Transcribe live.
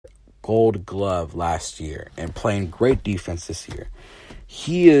Gold Glove last year and playing great defense this year.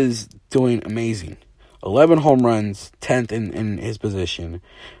 He is doing amazing. 11 home runs, 10th in his position.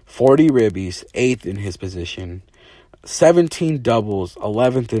 40 ribbies, 8th in his position. 17 doubles,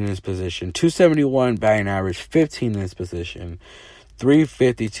 11th in his position. 271 batting average, 15th in his position.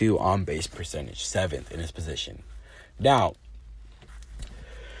 352 on-base percentage, 7th in his position. Now,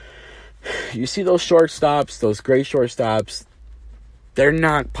 you see those shortstops, those great shortstops, they're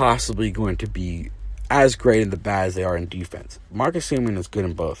not possibly going to be as great in the bat as they are in defense. Marcus Semien is good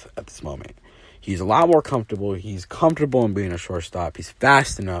in both at this moment. He's a lot more comfortable. He's comfortable in being a shortstop. He's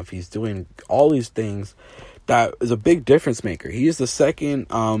fast enough. He's doing all these things. That is a big difference maker. He is the second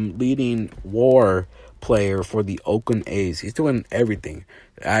leading WAR player for the Oakland A's. He's doing everything,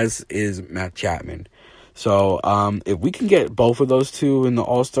 as is Matt Chapman. So if we can get both of those two in the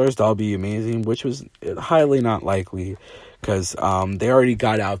All-Stars, that'll be amazing, which was highly not likely because they already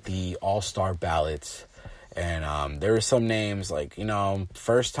got out the All-Star ballots. And there were some names like,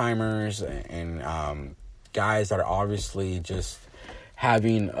 first-timers and guys that are obviously just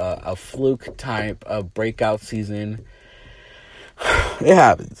having a fluke type of breakout season. It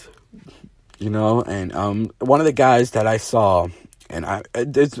happens, and one of the guys that I saw, and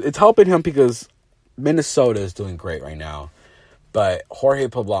it's helping him because Minnesota is doing great right now, but Jorge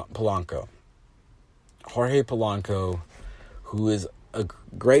Polanco, who is a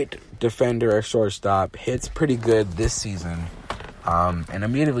great defender at shortstop, hits pretty good this season, and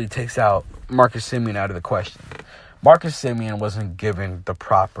immediately takes out Marcus Semien out of the question. Marcus Semien wasn't given the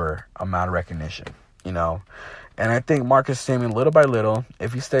proper amount of recognition, and I think Marcus Semien, little by little,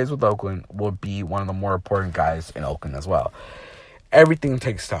 if he stays with Oakland, will be one of the more important guys in Oakland as well. Everything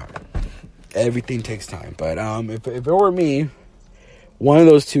takes time. But if it were me, one of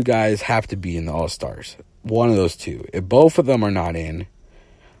those two guys have to be in the All-Stars. One of those two. If both of them are not in,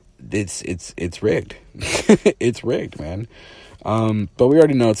 it's rigged. It's rigged, man. But we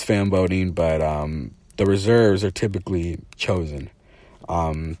already know it's fan voting, but the reserves are typically chosen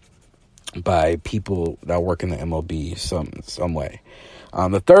by people that work in the MLB some way.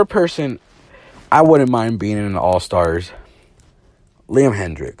 The third person I wouldn't mind being in the All-Stars, Liam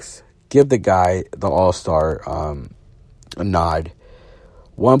Hendricks. Give the guy the All-Star nod.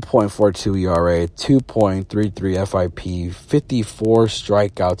 1.42 ERA, 2.33 FIP, 54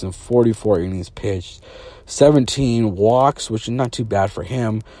 strikeouts and 44 innings pitched, 17 walks, which is not too bad for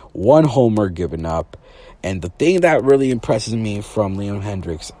him, 1 homer given up. And the thing that really impresses me from Liam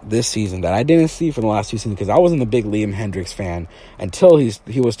Hendricks this season that I didn't see for the last 2 seasons, because I wasn't a big Liam Hendricks fan until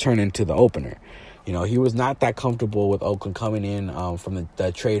he was turned into the opener. He was not that comfortable with Oakland coming in from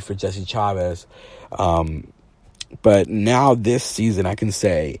the trade for Jesse Chavez. But now this season, I can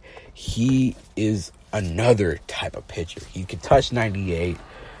say he is another type of pitcher. He can touch 98.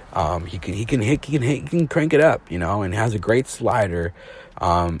 He can crank it up, and has a great slider.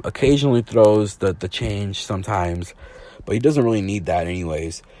 Occasionally throws the change sometimes, but he doesn't really need that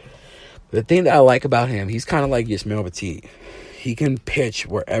anyways. The thing that I like about him, he's kind of like Yasmel Petit. He can pitch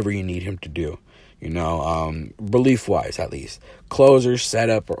wherever you need him to do. Relief-wise, at least. Closer,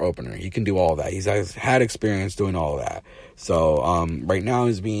 setup, or opener. He can do all that. He's had experience doing all of that. So, right now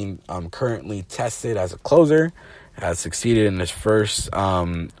he's being currently tested as a closer. Has succeeded in his first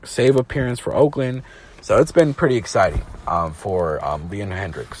save appearance for Oakland. So, it's been pretty exciting for Liam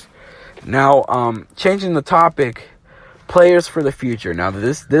Hendricks. Now, changing the topic, players for the future. Now,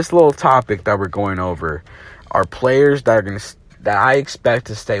 this little topic that we're going over are players that I expect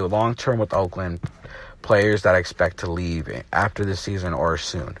to stay long-term with Oakland, players that I expect to leave after this season or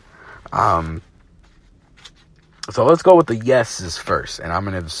soon. So let's go with the yeses first, and I'm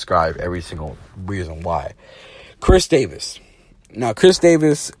going to describe every single reason why. Chris Davis. Now, Chris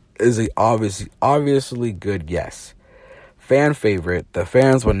Davis is a obviously good yes. Fan favorite. The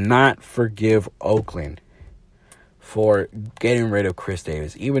fans will not forgive Oakland for getting rid of Chris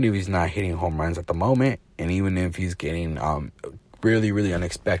Davis, even if he's not hitting home runs at the moment, and even if he's getting really, really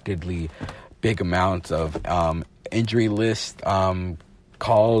unexpectedly big amounts of injury list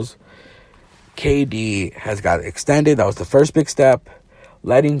calls. KD has got extended. That was the first big step.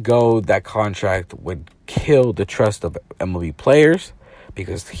 Letting go that contract would kill the trust of MLB players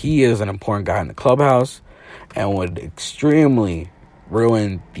because he is an important guy in the clubhouse and would extremely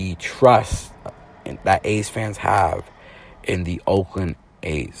ruin the trust that A's fans have in the Oakland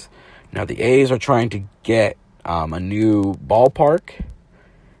A's. Now, the A's are trying to get a new ballpark,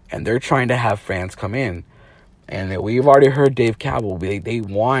 and they're trying to have fans come in. And we've already heard Dave Kaval. They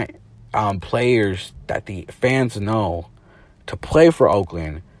want players that the fans know to play for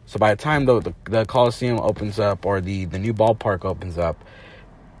Oakland. So by the time the Coliseum opens up or the new ballpark opens up,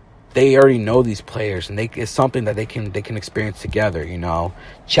 they already know these players, and it's something that they can experience together.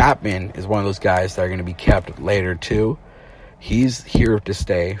 Chapman is one of those guys that are going to be kept later too. He's here to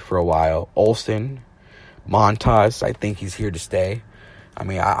stay for a while. Olsen, Montas, I think he's here to stay. I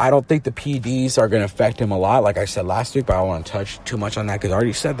mean, I don't think the PDs are going to affect him a lot, like I said last week, but I don't want to touch too much on that because I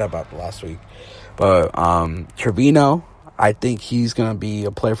already said that about the last week. But Trevino, I think he's going to be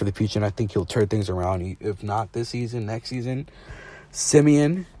a player for the future, and I think he'll turn things around, if not this season, next season.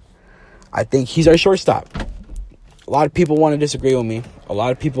 Simeon, I think he's our shortstop. A lot of people want to disagree with me. A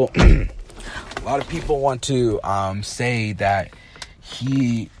lot of people want to say that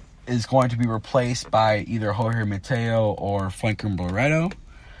he is going to be replaced by either Jorge Mateo or Franklin Barreto.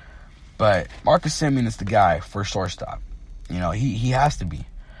 But Marcus Simeon is the guy for shortstop. He has to be.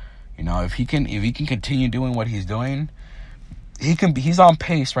 If he can continue doing what he's doing, he's on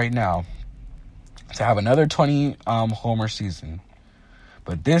pace right now to have another 20 homer season.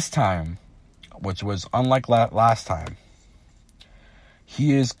 But this time, which was unlike last time,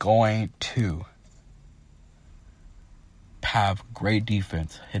 he is going to have great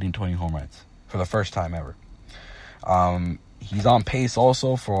defense, hitting 20 home runs for the first time ever. He's on pace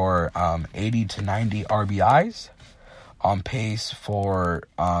also for 80 to 90 RBIs, on pace for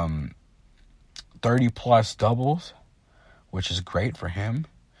 30 plus doubles, which is great for him.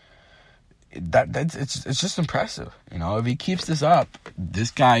 It's just impressive. If he keeps this up, this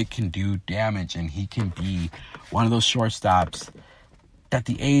guy can do damage, and he can be one of those shortstops that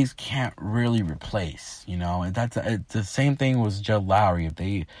the A's can't really replace. And that's the same thing with Joe Lowry.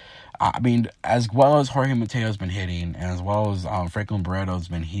 As well as Jorge Mateo's been hitting, and as well as Franklin Barreto's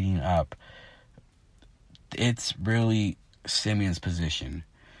been heating up, it's really Simeon's position.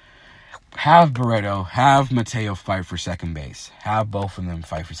 Have Barreto, have Mateo fight for second base. Have both of them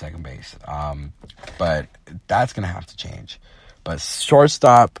fight for second base. But that's going to have to change. But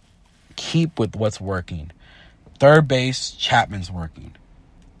shortstop, keep with what's working. Third base, Chapman's working.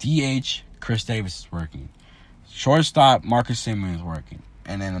 DH, Chris Davis is working. Shortstop, Marcus Simeon is working.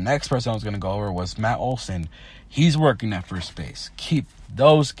 And then the next person I was going to go over was Matt Olson. He's working at first base. Keep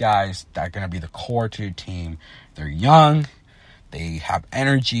those guys that are going to be the core to your team. They're young. They have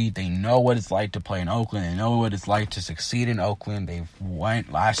energy. They know what it's like to play in Oakland. They know what it's like to succeed in Oakland. They went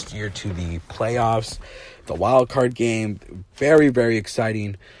last year to the playoffs, the wild card game. Very, very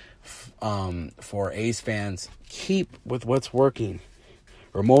exciting for A's fans. Keep with what's working.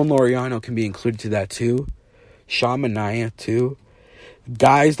 Ramon Laureano can be included to that too. Sean Manaea too.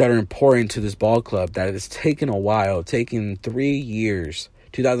 Guys that are important to this ball club that has taken a while, taken 3 years,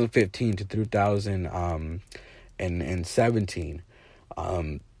 2015 to 2017,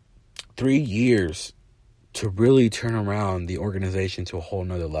 3 years to really turn around the organization to a whole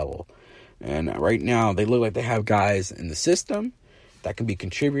nother level. And right now, they look like they have guys in the system that can be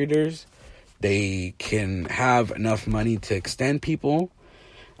contributors. They can have enough money to extend people,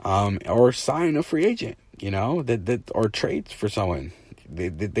 or sign a free agent, or trade for someone.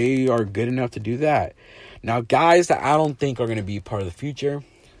 They are good enough to do that. Now, guys that I don't think are going to be part of the future,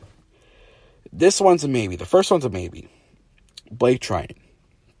 this one's a maybe. The first one's a maybe. Blake Trinan.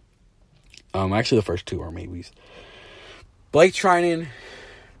 Actually, the first two are maybes. Blake Trinan,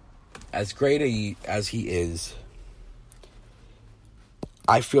 as great as he is,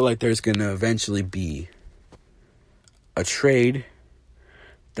 I feel like there's going to eventually be a trade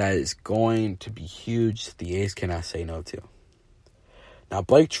that is going to be huge that the A's cannot say no to. Now,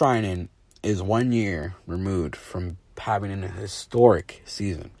 Blake Trinan is 1 year removed from having an historic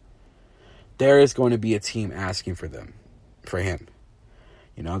season. There is going to be a team asking for him.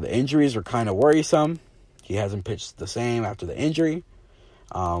 The injuries are kind of worrisome. He hasn't pitched the same after the injury.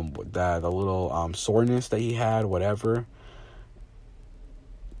 The little soreness that he had, whatever.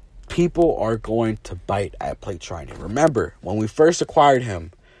 People are going to bite at Blake Trinan. Remember, when we first acquired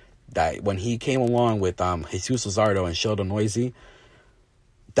him, that when he came along with Jesus Luzardo and Sheldon Noisy,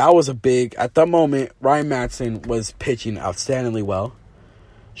 that was a big... At that moment, Ryan Madsen was pitching outstandingly well.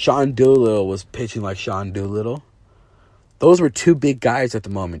 Sean Doolittle was pitching like Sean Doolittle. Those were two big guys at the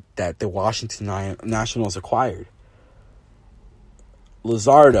moment that the Washington Nationals acquired.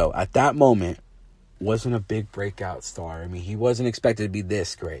 Luzardo, at that moment, wasn't a big breakout star. I mean, he wasn't expected to be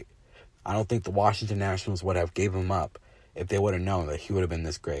this great. I don't think the Washington Nationals would have gave him up if they would have known that he would have been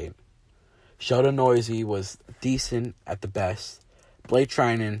this great. Sheldon Noisy was decent at the best. Blake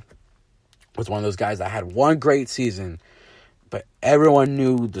Trinan was one of those guys that had one great season, but everyone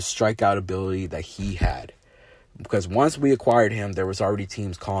knew the strikeout ability that he had. Because once we acquired him, there was already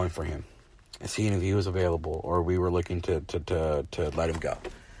teams calling for him and seeing if he was available, or we were looking to let him go.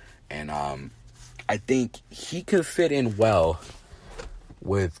 And I think he could fit in well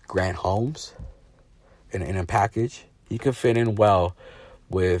with Grant Holmes in a package. He could fit in well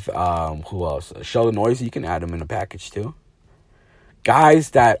with who else? Sheldon Noisy. You can add him in a package too.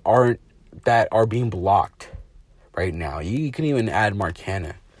 Guys that are being blocked right now. You can even add Mark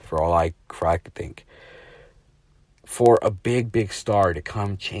Hanna for all I could think. For a big star to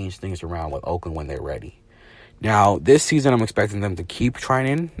come change things around with Oakland when they're ready. Now, this season, I'm expecting them to keep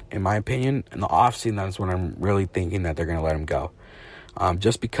trying in my opinion. In the offseason, that's when I'm really thinking that they're going to let him go.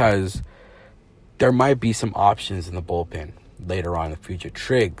 Just because there might be some options in the bullpen later on in the future.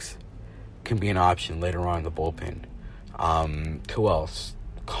 Triggs can be an option later on in the bullpen. Who else?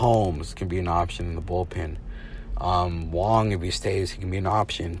 Combs can be an option in the bullpen. Wong, if he stays, he can be an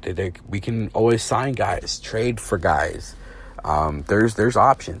option. We can always sign guys, trade for guys. There's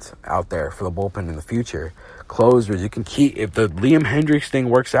options out there for the bullpen in the future. Closers, you can keep, if the Liam Hendricks thing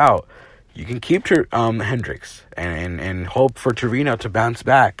works out, you can keep Hendricks and hope for Trevino to bounce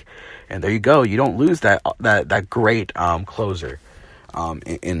back. And there you go. You don't lose that great closer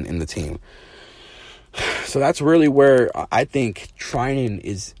in the team. So that's really where I think Trinan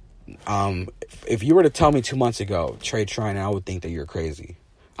is. If you were to tell me 2 months ago, trade Trinan, I would think that you're crazy.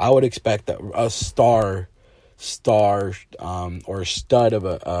 I would expect that a star or a stud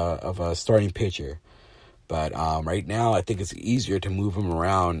of a starting pitcher. But right now, I think it's easier to move him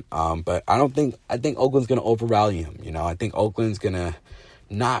around. But I think Oakland's going to overvalue him. You know, I think Oakland's going to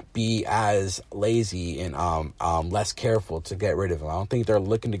not be as lazy and less careful to get rid of him. I don't think they're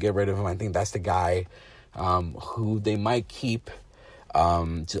looking to get rid of him. I think that's the guy who they might keep.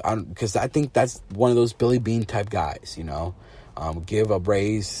 Because I think that's one of those Billy Bean type guys, you know. Give a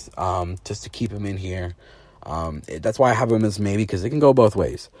raise just to keep him in here. That's why I have him as maybe, because it can go both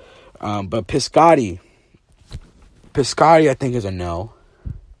ways. But Piscotty, I think, is a no.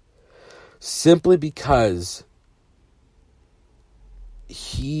 Simply because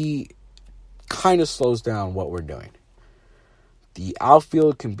he kind of slows down what we're doing. The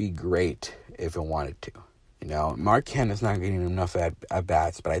outfield can be great if it wanted to. You know, Mark Hanna's not getting enough at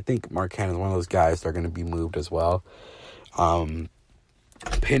bats, but I think Mark Hanna is one of those guys that are going to be moved as well.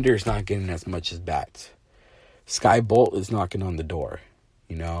 Pinder's not getting as much as bats. Sky Bolt is knocking on the door.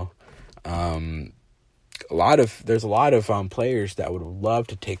 You know, there's a lot of players that would love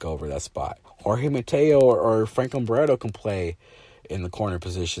to take over that spot. Jorge Mateo or Franklin Barreto can play in the corner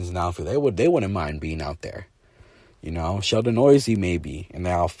positions in the outfield. They wouldn't mind being out there. You know, Sheldon Noisy maybe in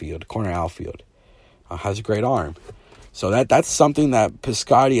the outfield, corner outfield. Has a great arm. So that's something that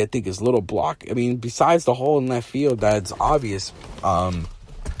Piscotty, I think, is a little block. I mean, besides the hole in left field, that's obvious.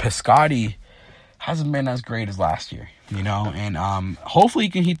 Piscotty hasn't been as great as last year, you know, and hopefully he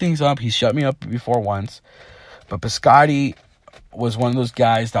can heat things up. He's shut me up before once, but Piscotty was one of those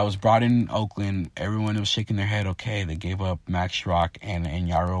guys that was brought in Oakland. Everyone was shaking their head. Okay, they gave up Max Schrock and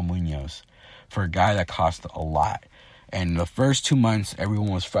Yaro Munoz for a guy that cost a lot. And the first 2 months,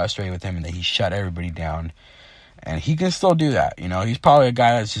 everyone was frustrated with him, and that he shut everybody down. And he can still do that. You know, he's probably a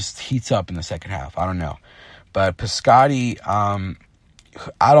guy that just heats up in the second half. I don't know. But Piscotty,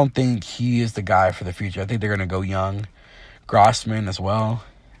 I don't think he is the guy for the future. I think they're going to go young. Grossman as well.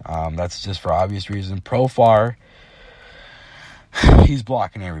 That's just for obvious reason. Profar, he's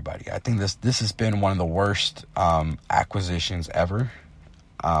blocking everybody. I think this has been one of the worst acquisitions ever.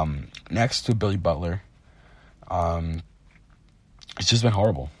 Next to Billy Butler. It's just been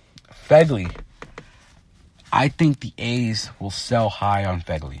horrible. Fegley, I think the A's will sell high on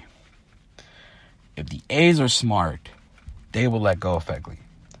Fegley. If the A's are smart, they will let go of Fegley.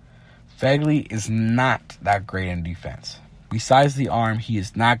 Fegley is not that great in defense. Besides the arm, he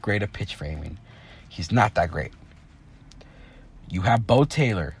is not great at pitch framing. He's not that great. You have Bo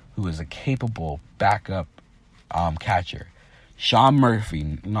Taylor, who is a capable backup catcher. Sean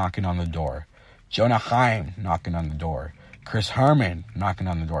Murphy knocking on the door. Jonah Heim knocking on the door. Chris Herman knocking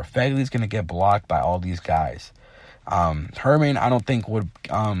on the door. Fegley's going to get blocked by all these guys. Herman, I don't think, would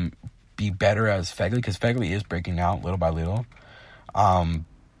be better as Fegley, because Fegley is breaking out little by little.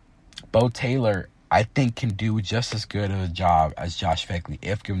 Bo Taylor, I think, can do just as good of a job as Josh Fegley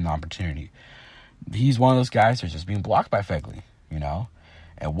if given the opportunity. He's one of those guys that's just being blocked by Fegley, you know,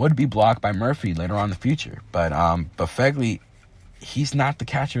 and would be blocked by Murphy later on in the future. But Fegley, he's not the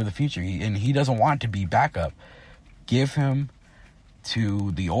catcher of the future, and he doesn't want to be backup. Give him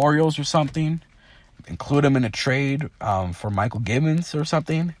to the Orioles or something. Include him in a trade for Michael Gibbons or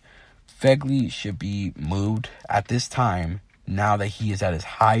something. Fegley should be moved at this time, now that he is at his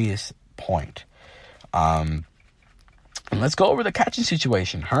highest point. And let's go over the catching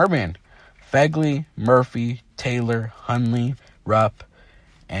situation. Herman, Fegley, Murphy, Taylor, Hundley, Rupp,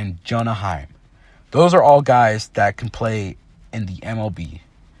 and Jonah Heim. Those are all guys that can play in the MLB.